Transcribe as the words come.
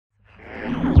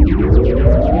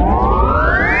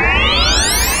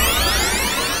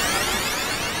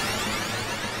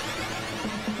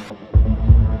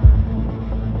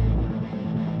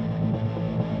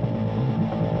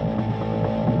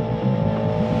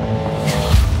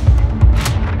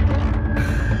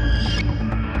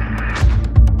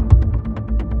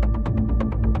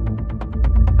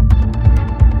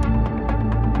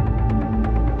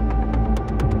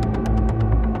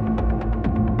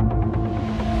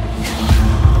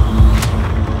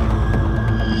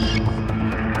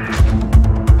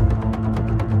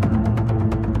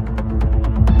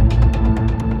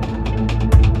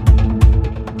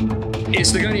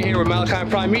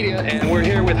Prime Media, and we're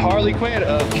here with Harley Quinn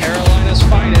of Carolina's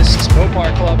Finest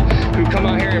Mopar Club, who come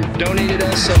out here and donated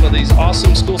us some of these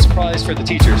awesome school supplies for the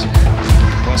teachers.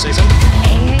 Want to say something?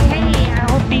 Hey, I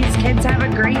hope these kids have a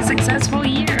great, successful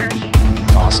year.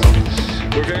 Awesome.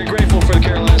 We're very grateful for the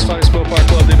Carolina's Finest Mopar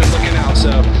Club. They've been looking out,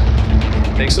 so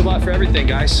thanks a lot for everything,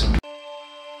 guys.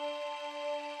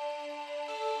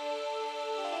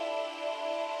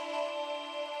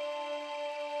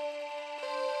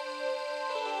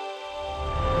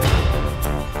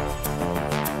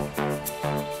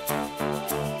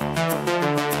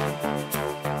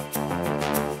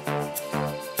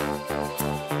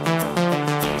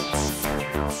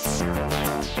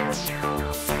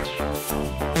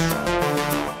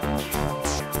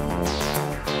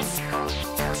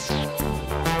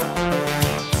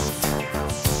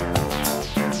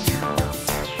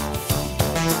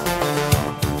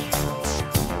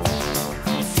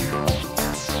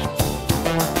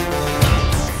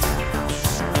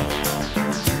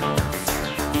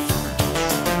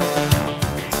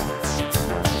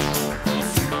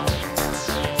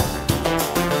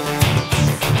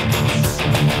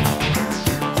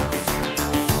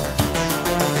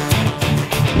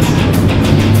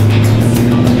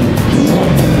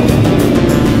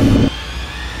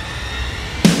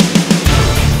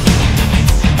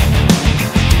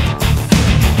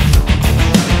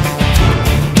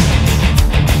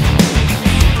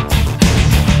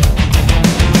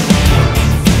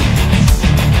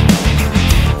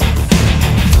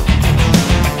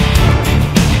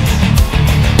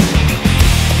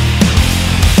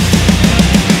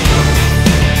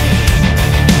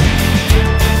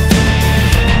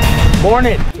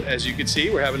 Morning. As you can see,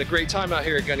 we're having a great time out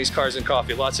here at Gunny's Cars and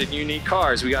Coffee. Lots of unique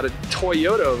cars. We got a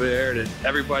Toyota over there that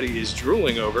everybody is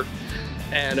drooling over,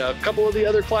 and a couple of the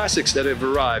other classics that have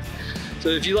arrived. So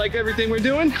if you like everything we're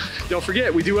doing, don't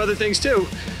forget, we do other things too.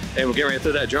 And we'll get ready to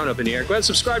throw that drone up in the air. Go ahead and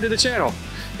subscribe to the channel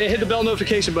and hit the bell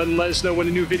notification button. Let us know when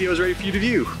a new video is ready for you to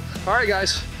view. All right,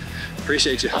 guys.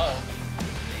 Appreciate you.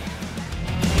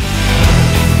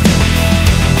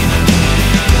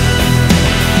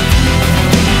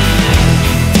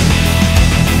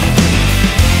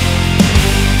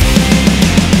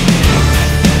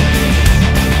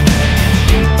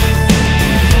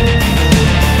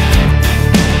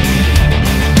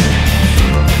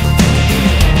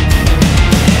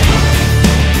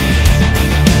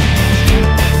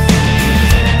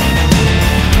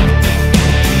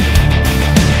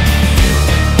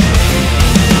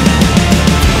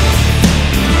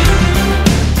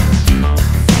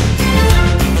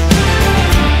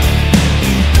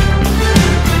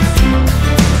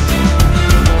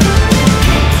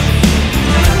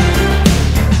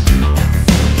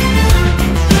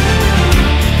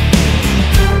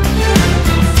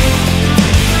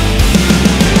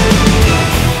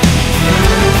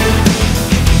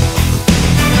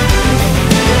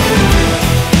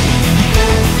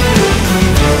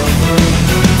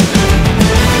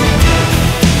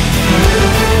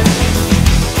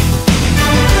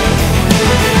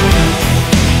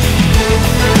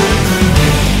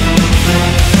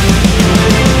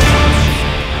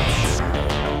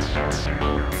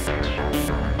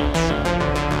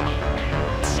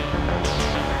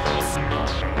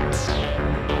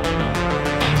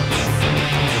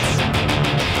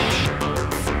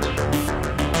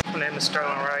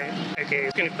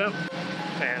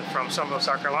 And from Somerville,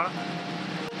 South Carolina.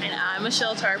 And I'm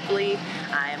Michelle Tarpley.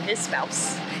 I am his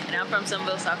spouse. And I'm from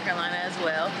Somerville, South Carolina as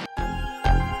well.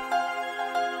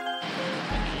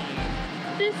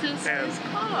 This is his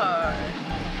car.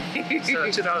 It's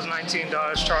a 2019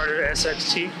 Dodge Charger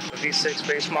SXT, a V6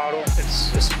 base model.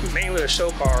 It's mainly a show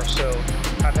car, so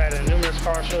I've had it in numerous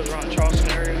car shows around the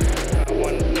Charleston area. I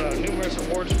won numerous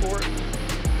awards for it.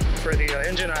 For the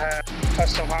engine, I had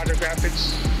custom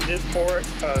hydrographics did for it,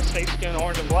 snakeskin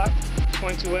orange and black,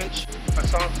 22-inch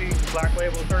Asante Black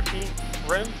Label 13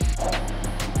 rim.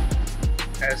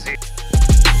 As the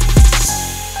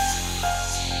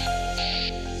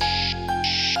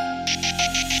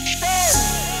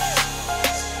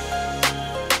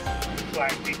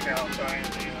black decal, so I am a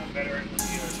veteran of the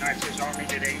United States Army,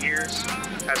 did 8 years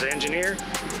as an engineer.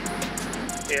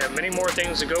 Yeah, many more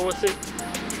things to go with it in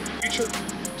the future.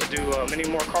 To do many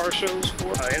more car shows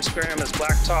for. Instagram is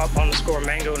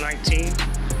blacktop_mango19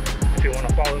 if you want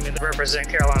to follow me. To represent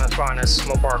Carolina's Finest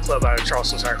Mopar Club out of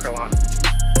Charleston, South Carolina.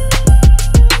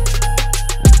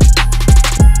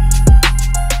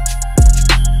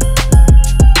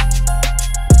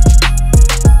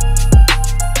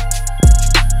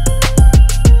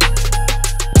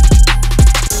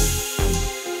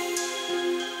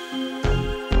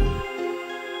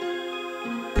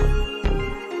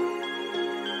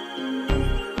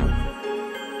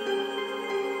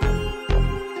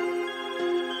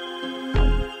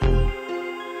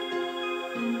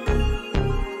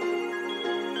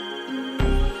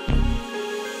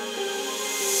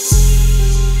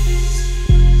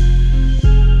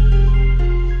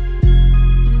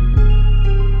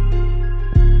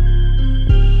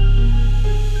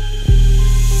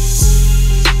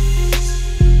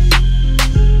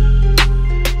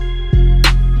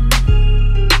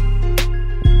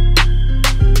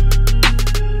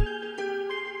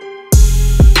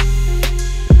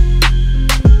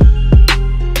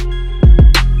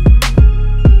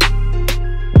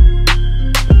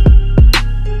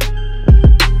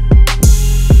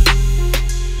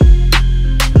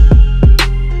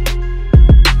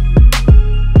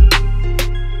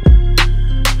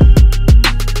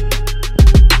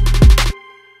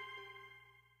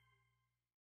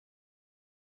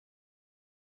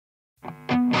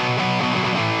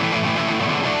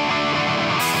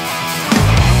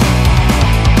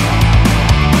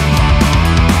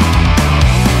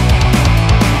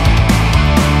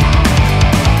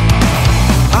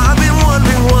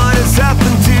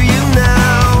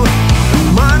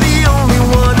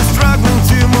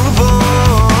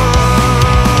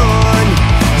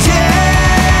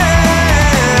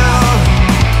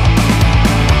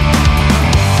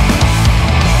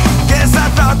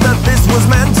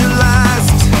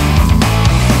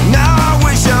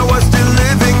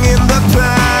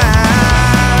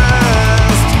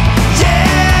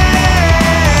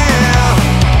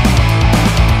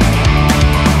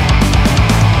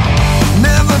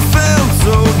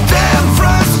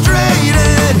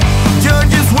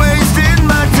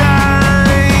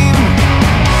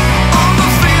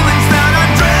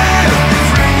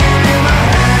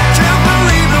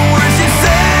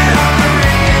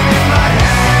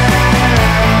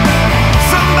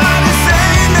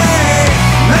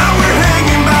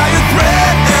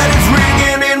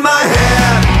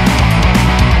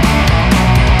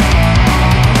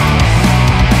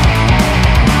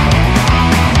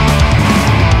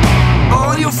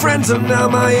 friends are now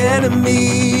my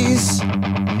enemies.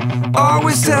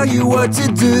 Always tell you what to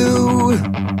do.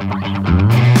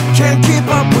 Can't keep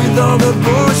up with all the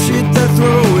bullshit they're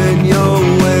throwing your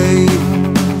way.